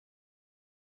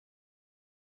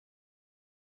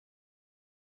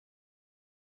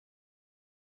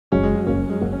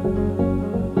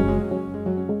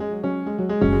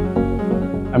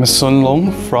I'm Sun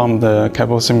Long from the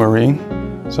Keppel Singmarine.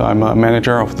 So I'm a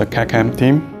manager of the CAD/CAM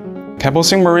team. Keppel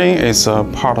Singmarine is a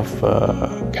part of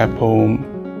Keppel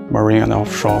Marine and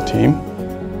Offshore team.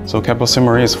 So Keppel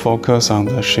Singmarine is focused on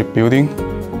the shipbuilding.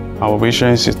 Our vision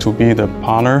is to be the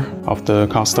partner of the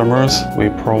customers. We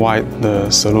provide the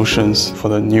solutions for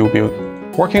the new build.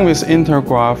 Working with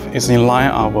Intergraph is in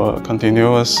line our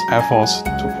continuous efforts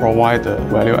to provide the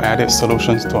value-added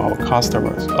solutions to our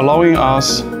customers, allowing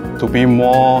us to be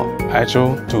more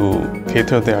agile to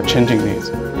cater their changing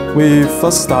needs. We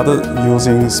first started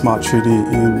using Smart 3D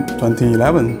in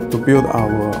 2011 to build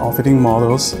our outfitting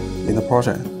models in the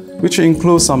project, which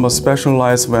includes some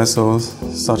specialized vessels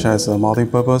such as a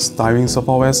multi-purpose diving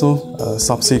support vessel, a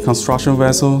subsea construction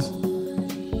vessel,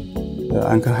 the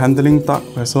anchor handling dock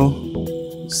vessel,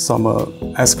 some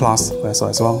S-class vessel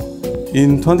as well.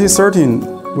 In 2013,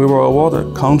 we were awarded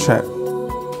a contract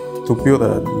to build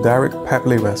a direct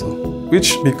pipeline vessel,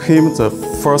 which became the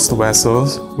first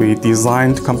vessel we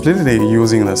designed completely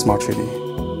using the Smart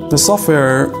 3D. The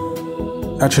software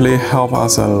actually helped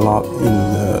us a lot in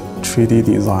the 3D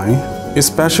design,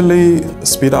 especially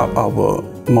speed up our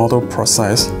model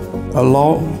process,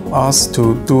 allow us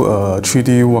to do a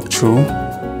 3D walkthrough,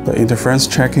 the interference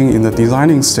checking in the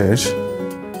designing stage,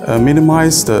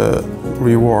 minimize the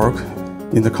rework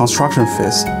in the construction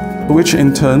phase, which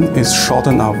in turn is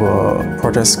shorten our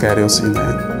project schedules in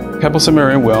hand. Keppel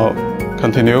Singmarine will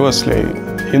continuously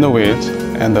innovate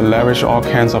and leverage all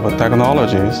kinds of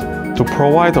technologies to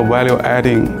provide the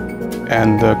value-adding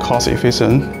and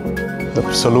cost-efficient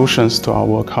solutions to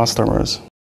our customers.